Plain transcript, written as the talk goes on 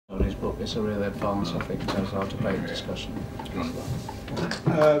book is a real advance, I think, in terms of our debate and discussion.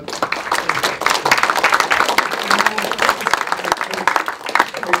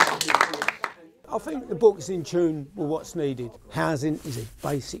 I think the book is in tune with what's needed. Housing is a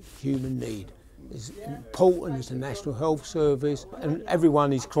basic human need. It's important as a National Health Service, and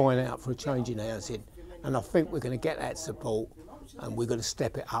everyone is crying out for a change in housing. And I think we're going to get that support, and we're going to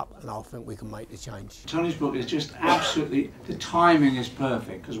step it up, and I think we can make the change. Tony's book is just absolutely, the timing is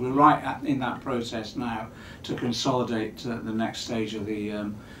perfect, because we're in that process now to consolidate the next stage of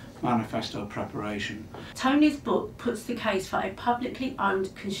the manifesto preparation. Tony's book puts the case for a publicly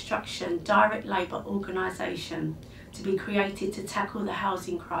owned construction direct labour organisation to be created to tackle the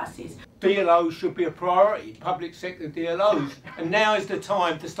housing crisis. DLOs should be a priority, public sector DLOs, and now is the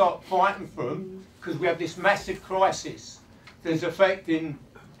time to start fighting for them, because we have this massive crisis that's affecting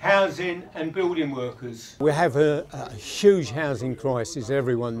housing and building workers. We have a huge housing crisis,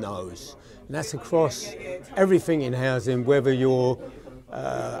 everyone knows, and that's across everything in housing, whether you're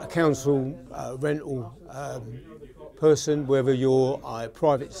a council rental person, whether you're a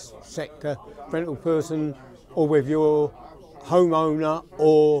private sector rental person, or whether you're a homeowner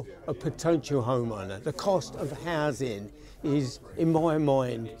or a potential homeowner. The cost of housing is, in my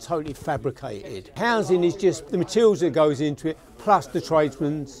mind, totally fabricated. Housing is just the materials that goes into it, plus the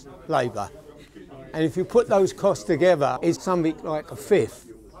tradesman's labour. And if you put those costs together, it's something like a fifth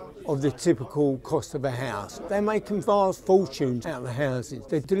of the typical cost of a house. They're making vast fortunes out of the housing.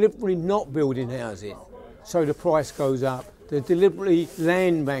 They're deliberately not building housing, so the price goes up. They're deliberately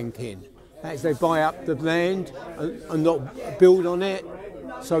land banking. That is, they buy up the land and not build on it,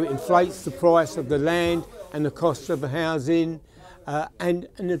 so it inflates the price of the land and the cost of the housing. And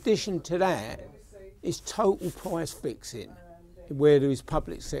in addition to that, it's total price fixing, where there is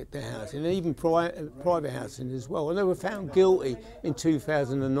public sector housing and even private housing as well. And they were found guilty in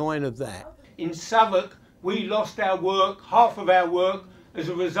 2009 of that. In Southwark, we lost our work, half of our work, as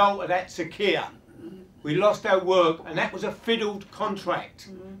a result of that Sakir. We lost our work, and that was a fiddled contract.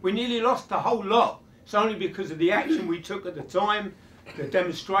 We nearly lost the whole lot. It's only because of the action we took at the time, the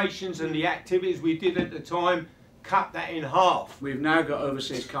demonstrations and the activities we did at the time, cut that in half. We've now got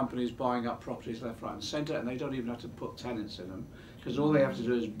overseas companies buying up properties left, right and centre, and they don't even have to put tenants in them, because all they have to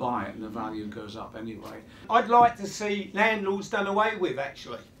do is buy it and the value goes up anyway. I'd like to see landlords done away with,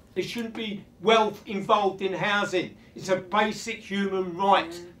 actually. There shouldn't be wealth involved in housing. It's a basic human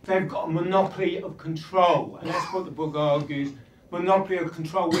right. They've got a monopoly of control, and that's what the book argues. Monopoly of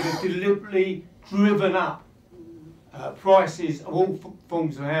control, where they've deliberately driven up prices of all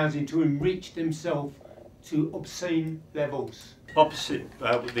forms of housing to enrich themselves to obscene levels. Opposite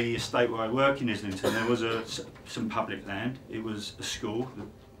the estate where I work in Islington, there was some public land. It was a school.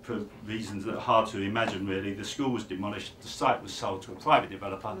 For reasons that are hard to imagine, really. The school was demolished, the site was sold to a private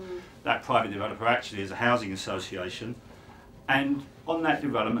developer. That private developer actually is a housing association, and on that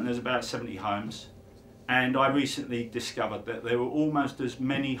development there's about 70 homes, and I recently discovered that there were almost as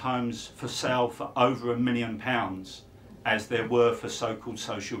many homes for sale for over £1 million as there were for so-called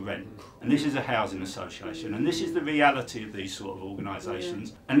social rent. And this is a housing association, and this is the reality of these sort of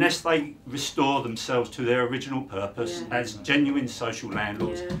organisations. Unless they restore themselves to their original purpose as genuine social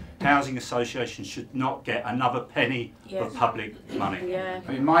landlords, housing associations should not get another penny of public money.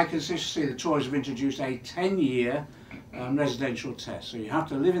 In my constituency, the Tories have introduced a 10-year residential test. So you have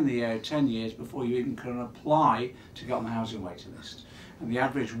to live in the area 10 years before you even can apply to get on the housing waiting list. And the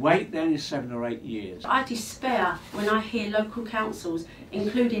average wait then is 7 or 8 years. I despair when I hear local councils,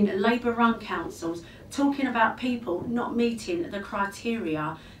 including Labour-run councils, talking about people not meeting the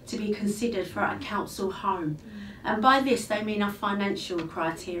criteria to be considered for a council home. And by this they mean a financial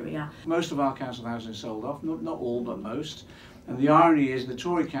criteria. Most of our council housing is sold off, not all but most. And the irony is the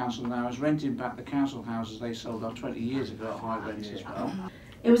Tory council now is renting back the council houses they sold off 20 years ago at high rents as well.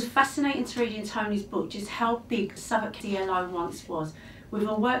 It was fascinating to read in Tony's book just how big Southwark DLO once was, with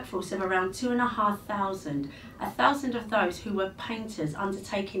a workforce of around 2,500, 1,000 of those who were painters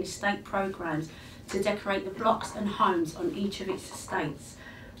undertaking estate programmes to decorate the blocks and homes on each of its estates,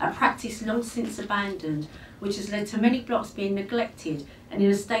 a practice long since abandoned, which has led to many blocks being neglected and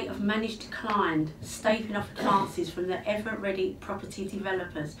in a state of managed decline, staving off chances from the ever-ready property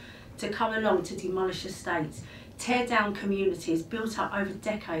developers to come along to demolish estates, tear down communities built up over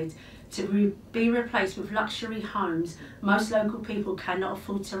decades to be replaced with luxury homes most local people cannot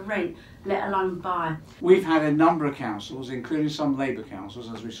afford to rent, let alone buy. We've had a number of councils, including some Labour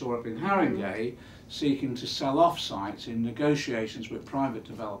councils, as we saw up in Haringey, seeking to sell off sites in negotiations with private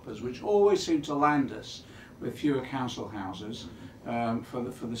developers, which always seem to land us with fewer council houses for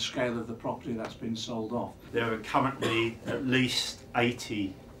the scale of the property that's been sold off. There are currently at least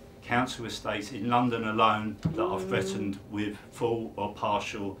 80 council estates in London alone that are threatened with full or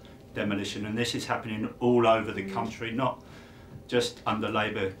partial demolition, and this is happening all over the country, not just under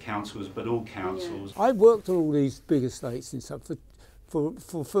Labour councils but all councils. I've worked on all these big estates and stuff for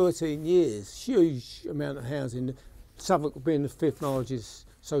 13 years, huge amount of housing, Suffolk being the 5th largest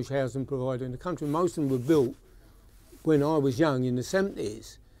social housing provider in the country. Most of them were built when I was young in the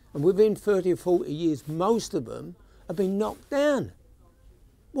 70s, and within 30 or 40 years most of them have been knocked down.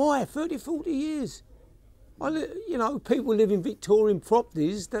 Why? 30, 40 years. You know, people live in Victorian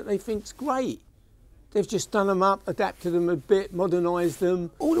properties that they think's great. They've just done them up, adapted them a bit, modernised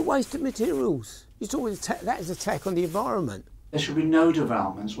them. All the wasted materials. You're talking that is an attack on the environment. There should be no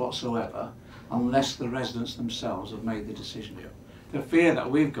developments whatsoever unless the residents themselves have made the decision. The fear that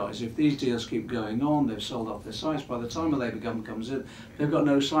we've got is if these deals keep going on, they've sold off their sites, by the time a Labour government comes in, they've got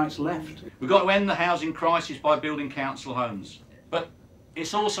no sites left. We've got to end the housing crisis by building council homes. But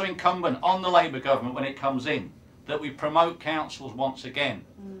it's also incumbent on the Labour government when it comes in that we promote councils once again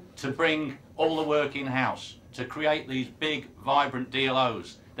to bring all the work in-house, to create these big, vibrant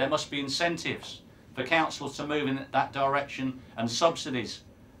DLOs. There must be incentives for councils to move in that direction, and subsidies,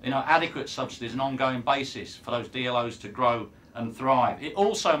 adequate subsidies on an ongoing basis for those DLOs to grow and thrive. It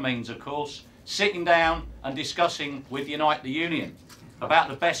also means, of course, sitting down and discussing with Unite the Union about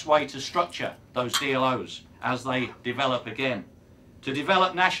the best way to structure those DLOs as they develop again. To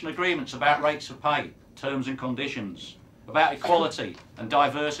develop national agreements about rates of pay, terms and conditions, about equality and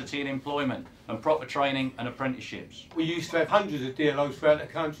diversity in employment and proper training and apprenticeships. We used to have hundreds of DLOs throughout the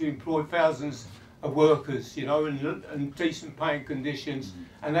country, employ thousands of workers, in decent paying conditions,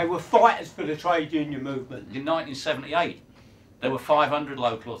 and they were fighters for the trade union movement. In 1978, there were 500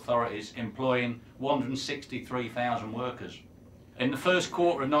 local authorities employing 163,000 workers. In the first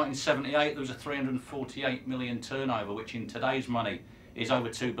quarter of 1978, there was a 348 million turnover, which in today's money is over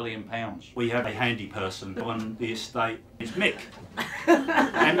 £2 billion. We have a handy person on the estate. It's Mick.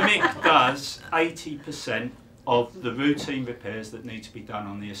 And Mick does 80% of the routine repairs that need to be done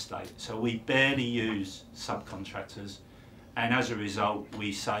on the estate. So we barely use subcontractors, and as a result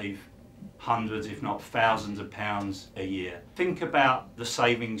we save hundreds if not thousands of pounds a year. Think about the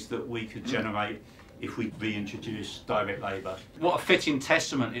savings that we could generate if we reintroduce direct labour. What a fitting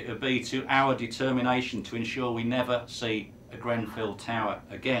testament it would be to our determination to ensure we never see a Grenfell Tower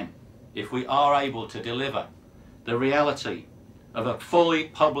again, if we are able to deliver the reality of a fully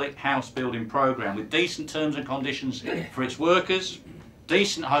public house building programme with decent terms and conditions for its workers,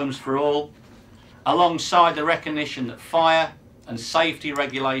 decent homes for all, alongside the recognition that fire and safety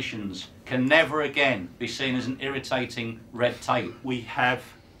regulations can never again be seen as an irritating red tape. We have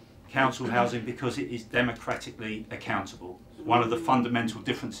council housing because it is democratically accountable. One of the fundamental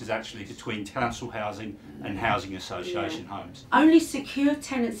differences actually between council housing and housing association homes. Only secure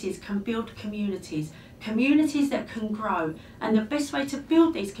tenancies can build communities that can grow, and the best way to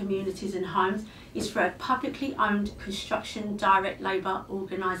build these communities and homes is for a publicly owned construction direct labour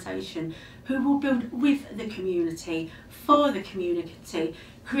organisation who will build with the community, for the community,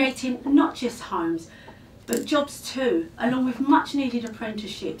 creating not just homes but jobs too, along with much needed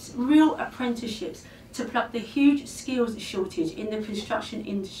apprenticeships, real apprenticeships, to plug the huge skills shortage in the construction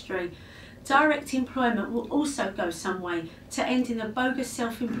industry. Direct employment will also go some way to ending the bogus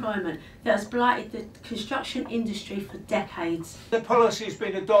self-employment that has blighted the construction industry for decades. The policy has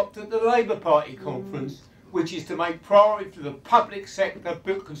been adopted at the Labour Party conference, which is to make priority for the public sector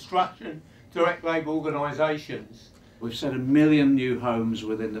built construction direct labour organisations. We've said 1 million new homes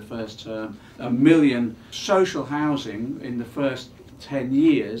within the first term, 1 million social housing in the first 10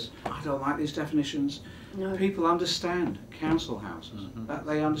 years. I don't like these definitions. No. People understand council houses. That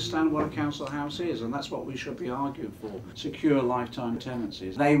they understand what a council house is, and that's what we should be arguing for. Secure lifetime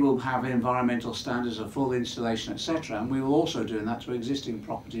tenancies. They will have environmental standards of full installation, etc., and we will also do that to existing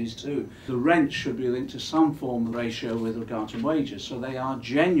properties too. The rent should be linked to some form of ratio with regard to wages, so they are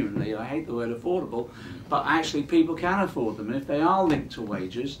genuinely, I hate the word affordable, but actually people can afford them. And if they are linked to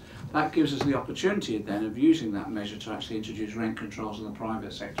wages, that gives us the opportunity then of using that measure to actually introduce rent controls in the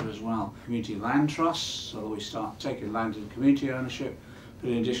private sector as well. Community land trusts, so that we start taking land in community ownership, but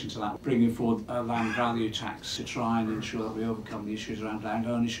in addition to that, bringing forward a land value tax to try and ensure that we overcome the issues around land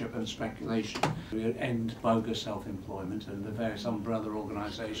ownership and speculation. We end bogus self-employment and the various umbrella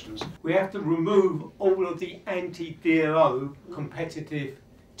organisations. We have to remove all of the anti-DLO competitive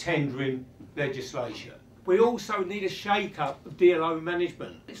tendering legislation. We also need a shake-up of DLO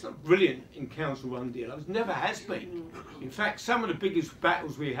management. It's not brilliant in council-run DLOs, never has been. In fact, some of the biggest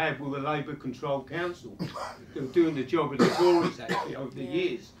battles we had were the Labour-controlled councils. They were doing the job of the Tories, actually, over the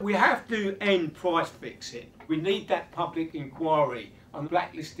years. We have to end price fixing. We need that public inquiry on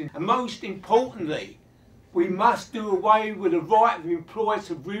blacklisting. And most importantly, we must do away with the right of employers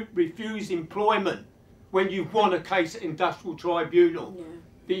to refuse employment when you've won a case at industrial tribunal,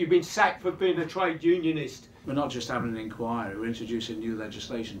 that you've been sacked for being a trade unionist. We're not just having an inquiry, we're introducing new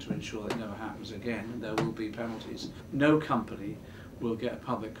legislation to ensure that it never happens again, and there will be penalties. No company will get a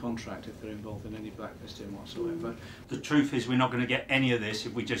public contract if they're involved in any blacklisting whatsoever. The truth is we're not going to get any of this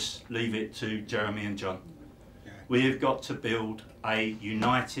if we just leave it to Jeremy and John. We have got to build a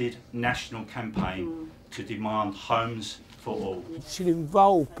united national campaign to demand homes for all. It should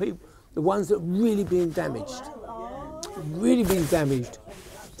involve people, the ones that have really been damaged,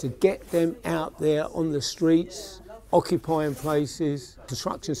 to get them out there on the streets, occupying places.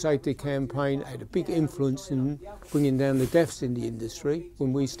 Construction safety campaign had a big influence in bringing down the deaths in the industry.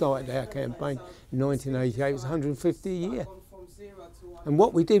 When we started our campaign in 1988, it was 150 a year. And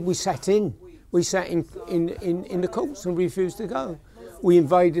what we did, we sat in. We sat in the courts and refused to go. We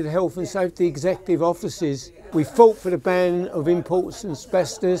invaded health and safety executive offices. We fought for the ban of imports and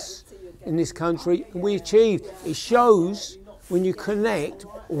asbestos in this country, and we achieved. It shows when you connect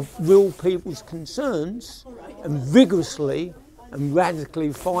real people's concerns and vigorously and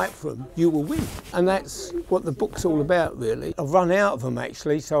radically fight for them, you will win. And that's what the book's all about, really. I've run out of them,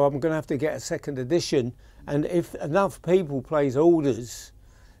 actually, so I'm going to have to get a second edition. And if enough people place orders,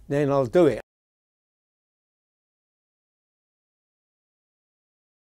 then I'll do it.